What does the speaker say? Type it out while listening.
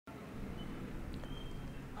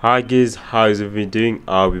Hi guys, how's everyone doing?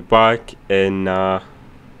 I'll be back, and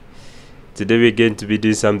today we're going to be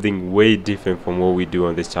doing something way different from what we do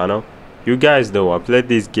on this channel. You guys know I played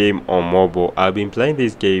this game on mobile. I've been playing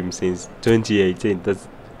this game since 2018. That's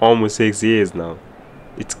almost 6 years now.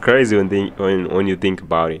 It's crazy when you think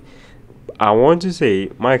about it. I want to say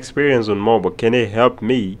my experience on mobile, can it help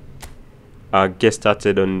me get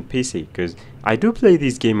started on PC? Because I do play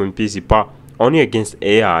this game on PC, but only against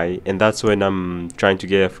AI, and that's when I'm trying to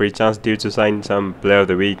get a free chance due to sign some player of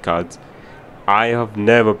the week cards. I have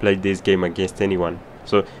never played this game against anyone,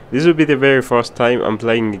 so this will be the very first time I'm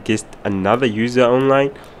playing against another user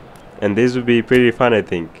online, and this will be pretty fun, I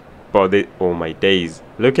think. But oh my days,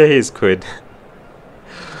 look at his squid.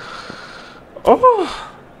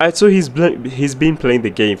 Oh, I saw he's been playing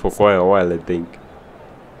the game for quite a while, I think.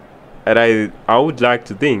 And I would like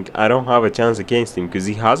to think I don't have a chance against him because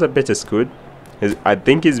he has a better squid. I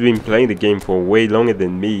think he's been playing the game for way longer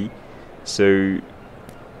than me, so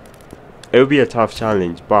it will be a tough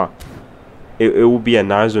challenge, but it will be a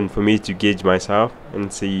nice one for me to gauge myself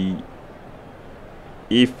and see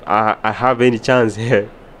if I have any chance here.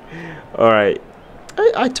 Alright,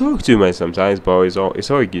 I talk too much sometimes, but it's all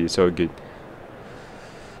good, it's all good.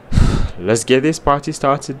 Let's get this party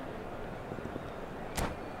started.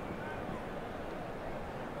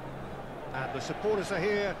 And the supporters are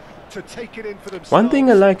here to take it in for themselves. One thing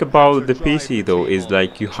I like about the PC though is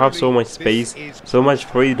like you have so much space, so much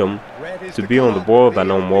freedom to be on the ball than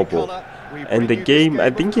on mobile. And the game,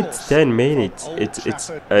 I think it's 10 minutes.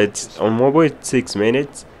 It's on mobile it's 6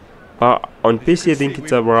 minutes, but on PC I think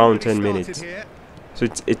it's around 10 minutes. So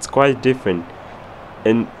it's quite different.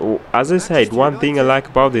 And as I said, one thing I like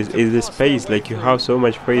about this is the space. Like you have so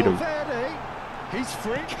much freedom.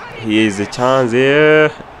 Here's a chance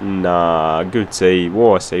here. Nah, good save.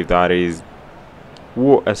 What a save that is.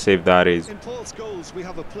 What a save that is.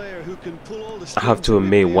 I have to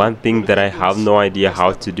admit, one thing that I have no idea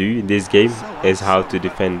how to do in this game is how to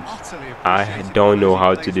defend. I don't know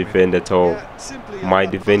how to defend at all. My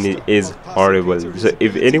defending is horrible. So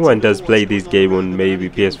if anyone does play this game on maybe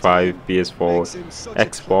PS5, PS4,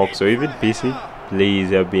 Xbox, or even PC,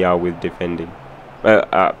 please help me out with defending.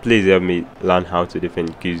 Please help me learn how to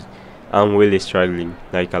defend, because I'm really struggling,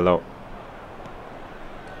 like a lot.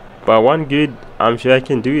 But one good I'm sure I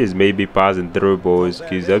can do is maybe pass and throw balls,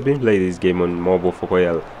 because I've been playing this game on mobile for quite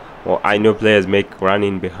a while. Well, I know players make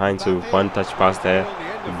running behind, so one touch pass there.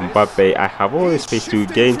 Mbappe, I have all the space to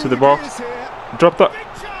get into the box. Drop that.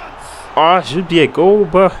 Ah, should be a goal,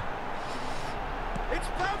 but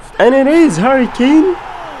and it is Harry Kane.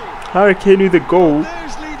 Harry Kane with a goal.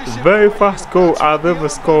 Very fast goal I've ever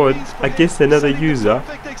scored against another user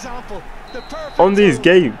on this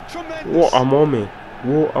game. What a moment,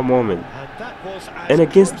 what a moment. And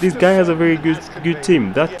against this guy has a very good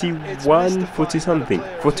team. That team won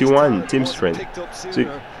 41 team strength.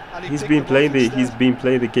 So he's been playing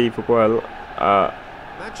the game for quite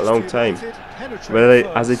a long time.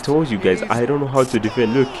 Well, as I told you guys, I don't know how to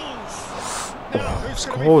defend. Look, oh,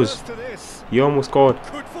 scores. He almost scored.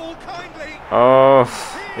 Oh,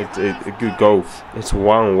 it's a good goal. It's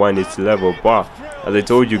 1-1, it's level, but as I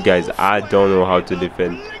told you guys, I don't know how to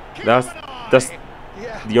defend. That's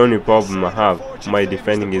the only problem I have. My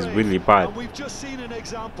defending is really bad.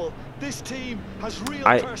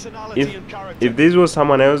 If this was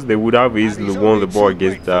someone else, they would have easily won the ball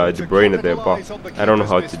against De Bruyne there, but I don't know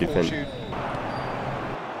how to defend.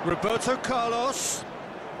 Roberto Carlos.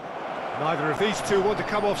 Neither of these two want to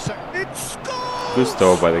come off. It's scored! Good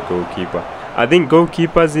stop by the goalkeeper. I think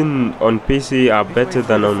goalkeepers on PC are better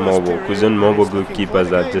than on mobile, because on mobile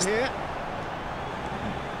goalkeepers are just.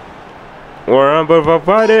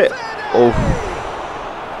 Oh,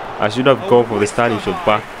 I should have gone for the standing shot,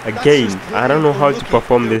 but again, I don't know how to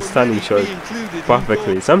perform this standing shot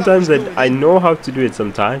perfectly. Sometimes I know how to do it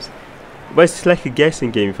sometimes, but it's like a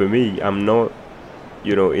guessing game for me. I'm not,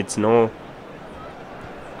 it's not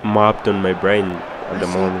mapped on my brain at the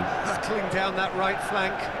moment. Battling down that right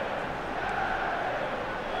flank.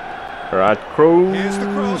 Right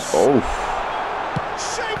cross. Oh,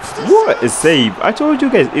 what a save. I told you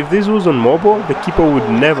guys, if this was on mobile, the keeper would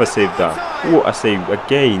never save that. What a save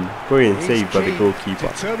again. Brilliant save by the goalkeeper.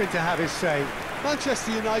 Determined to have his say.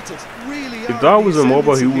 Manchester United really if that was on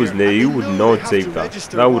mobile, he would not save that.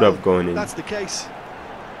 That would have gone in. That's the case.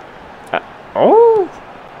 Oh,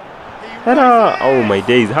 header. Oh my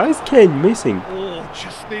days, how is Kane missing? Oh,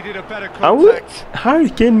 just needed a better contact. How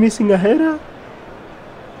is Kane missing a header?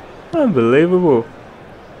 Unbelievable.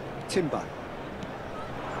 Timber.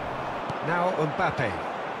 Now Mbappe.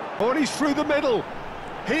 Oh, he's through the middle.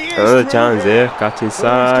 He is another chance there. Catch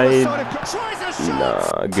inside.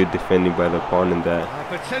 Nah, good defending by the opponent there.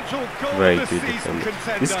 Very good defending.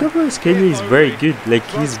 This Kvaratskhelia is very good. Like,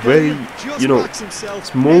 he's very, you know,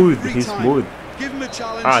 smooth. He's smooth.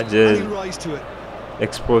 Just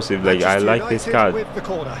explosive. Like, I like this card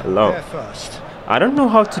a lot. I don't know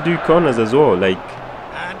how to do corners as well. Like,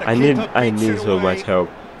 I need so much help.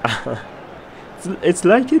 It's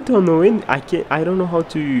like it on the win. I don't know how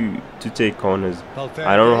to take corners.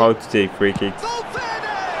 I don't know how to take free kicks.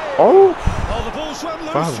 Oh,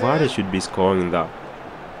 Valverde should be scoring that.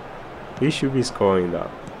 He should be scoring that.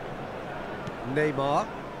 Neymar,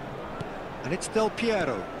 and it's Del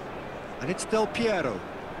Piero, and it's Del Piero.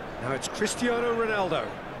 Now it's Cristiano Ronaldo.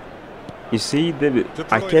 You see,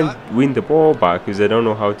 I can't win the ball back because I don't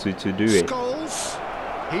know how to do it.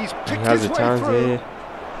 He has a chance here,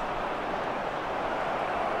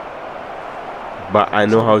 but I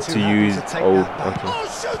know how to use. Oh, okay.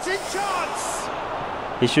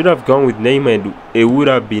 He should have gone with Neymar, and it would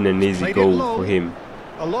have been an easy goal for him.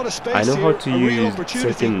 I know how to use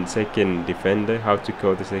second defender, how to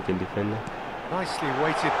call the second defender. Nicely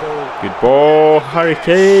weighted ball. Good ball, Harry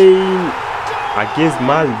Kane against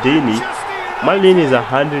Maldini. Maldini is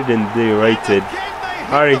 103 rated.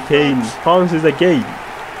 Harry Kane pounces again.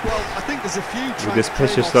 Well, I think there's a few with the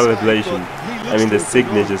special celebration. I mean the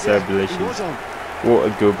signature celebration. What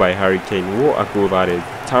a goal by Harry Kane. What a goal that is.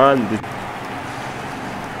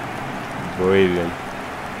 Brilliant.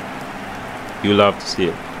 You love to see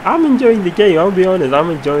it. I'm enjoying the game. I'll be honest. I'm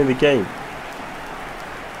enjoying the game.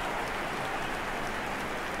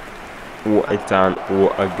 What a turn.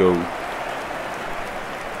 What a goal.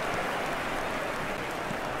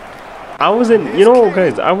 I wasn't, you know,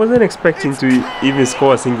 guys, I wasn't expecting to even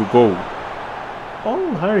score a single goal.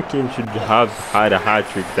 Oh, Harry Kane should have had a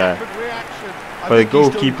hat-trick there. But the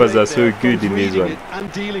goalkeepers are so good in this one.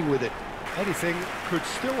 And dealing with it. Anything could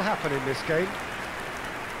still happen in this game.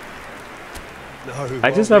 No, I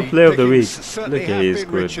just have player of the week. Look at his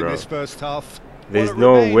good, bro. There's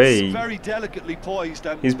no way.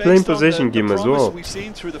 He's playing possession game as well. We've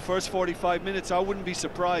seen through the first 45 minutes. I wouldn't be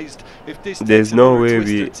surprised if this. There's no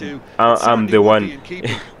way I'm the one.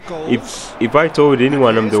 if I told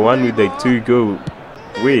anyone I'm the one with the 2 goal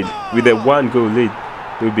lead, with the 1 goal lead,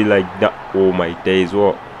 it would be like that. Oh my days!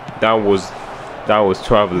 What? That was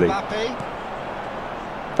traveling.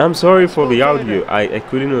 I'm sorry for the audio. I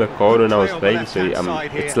couldn't record when I was playing, so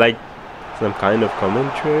it's like some kind of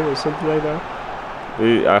commentary or something like that.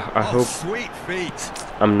 I hope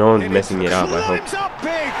I'm not messing it up. I hope.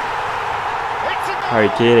 Harry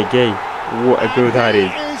Kane again. What a goal that is.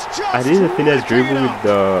 I didn't finish dribble with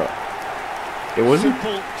the. It wasn't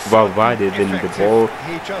Valverde, then the ball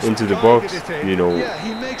into the box. You know,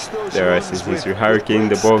 the rest is history. Harry Kane in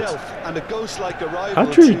the box.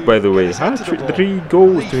 Hat-trick, by the way. Hat-trick. 3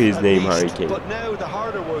 goals to his name, Harry Kane. But now the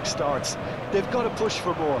harder work starts. They've got to push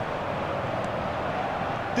for more.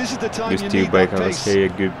 This is the time you need that pace. A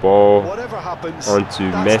good ball Whatever happens, onto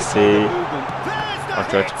Messi. I'll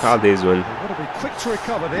try to call this one. Quick to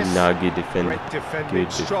recover this. Nah, good defending. Good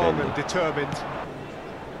Strong defending. and determined.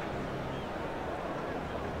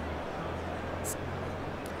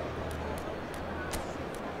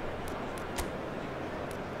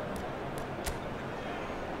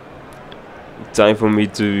 Time for me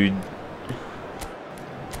to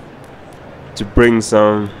bring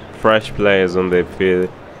some fresh players on the field,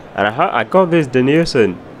 and I got this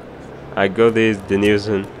Danielson.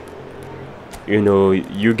 You know,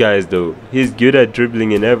 you guys though, he's good at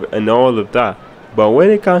dribbling and all of that, but when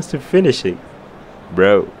it comes to finishing,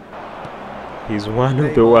 bro, he's one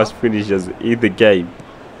of the worst finishers in the game.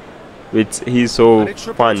 He's so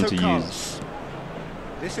fun to use.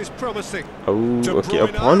 This is promising. Oh, okay.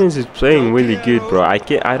 Opponents is playing really good, bro. I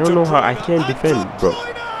don't know how I can't defend, bro.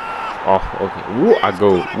 Oh, okay. What a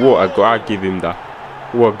goal! What a goal! I'll give him that.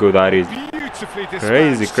 What a goal that is!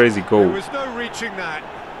 Crazy goal. There was no reaching that.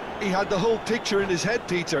 He had the whole picture in his head,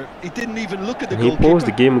 Peter. He didn't even look at the goalkeeper. He paused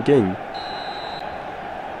the game again.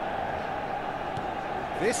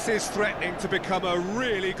 This is threatening to become a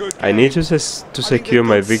really good game. I need to secure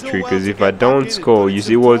my victory, because if I don't score, you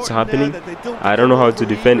see what's happening? I don't know how to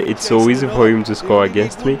defend. It's so easy for him to score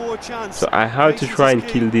against me. So I have to try and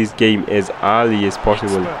kill this game as early as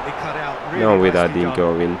possible. No way that didn't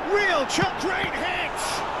go in.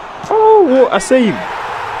 Oh, what a save!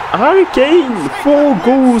 Harry Kane, 4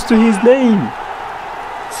 goals to his name.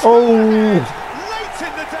 Oh,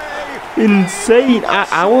 insane.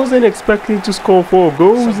 I wasn't expecting to score 4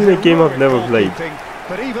 goals in a game I've never played.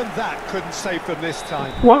 But even that couldn't save them this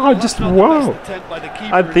time. Wow, just wow.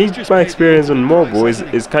 I think my experience on mobile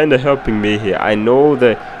is kind of helping me here. I know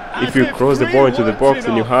that if you cross the ball into the box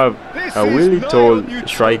and you have a really tall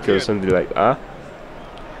striker or something like that,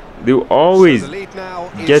 they will always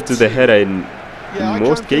get to the header. In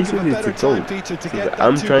most cases it's a goal. So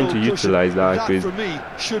I'm trying to utilize that because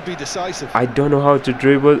I don't know how to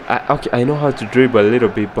dribble. Okay, I know how to dribble a little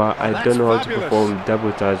bit, but I don't know how to perform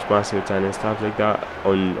double touch, massive touch and stuff like that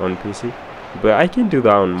on PC. But I can do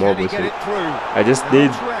that on mobile, so I just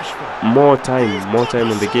need more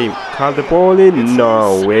time on the game. Cut the ball in?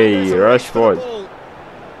 No way, Rashford.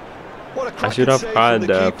 I should have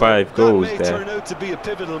had 5 goals there.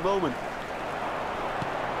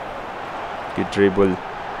 Good dribble.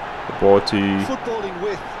 The ball to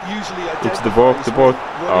it's the ball.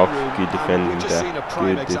 Oh, good defending there.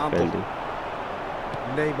 Good defending.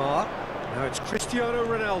 Neymar. Now it's Cristiano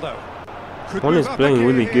Ronaldo. One is playing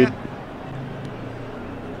really good.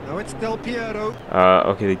 Now it's Del Piero.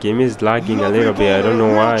 Okay, the game is lagging a little bit. I don't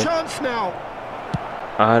know why.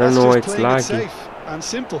 I don't know why it's lagging. And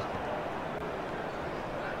simple.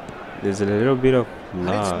 There's a little bit of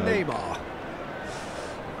lag.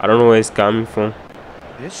 I don't know where it's coming from.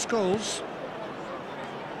 Here's Scholes.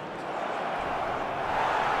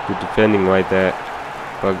 Good defending right there.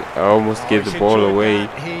 But I almost gave the ball away.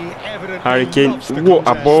 Harry Kane. Whoa,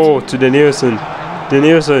 a ball to Danielson.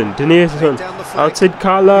 Danielson. Outside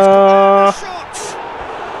Kala.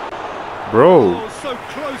 Bro.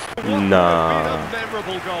 Nah.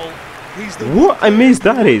 What I missed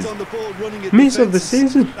that is miss of the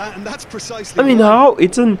season. I mean, how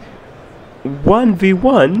it's an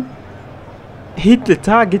 1v1. Hit the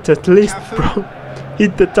target at least, bro.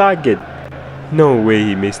 Hit the target. No way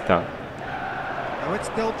he missed that.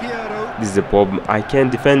 This is the problem. I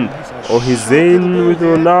can't defend. Oh, he's in with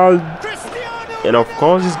Ronaldo. And of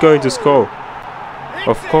course he's going to score.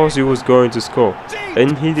 Of course he was going to score.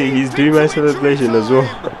 And he's doing my celebration as well.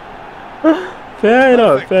 Fair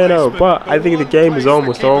enough. But I think the game is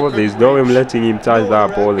almost over. There's no way I'm letting him touch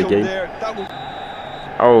that ball again.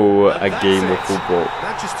 Oh, a game of football.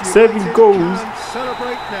 7 goals.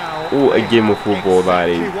 Oh, a game of football that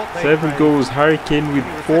is. 7 goals. Harry Kane with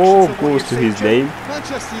 4 goals to his name.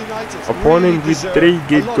 Opponent with 3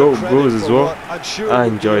 good goals as well. I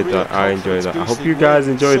enjoyed that. I hope you guys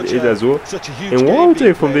enjoyed it as well. And what I'll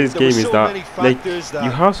take from this game is that, like,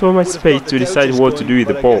 you have so much space to decide what to do with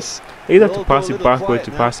the ball. Either to pass it backward,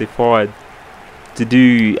 to pass it forward, to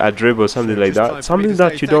do a dribble or something like that. Something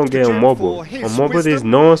that you don't get on mobile. On mobile there's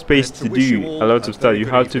no space to do a lot of stuff. You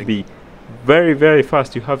have to be very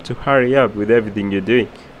fast. You have to hurry up with everything you're doing.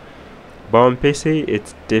 But on PC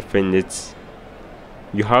it's different. It's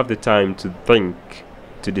you have the time to think,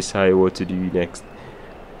 to decide what to do next.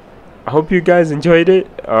 I hope you guys enjoyed it.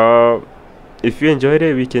 If you enjoyed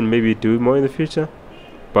it, we can maybe do more in the future.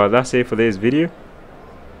 But that's it for this video,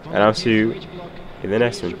 and I'll see you in the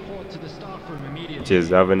next one. Cheers,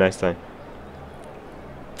 have a nice time.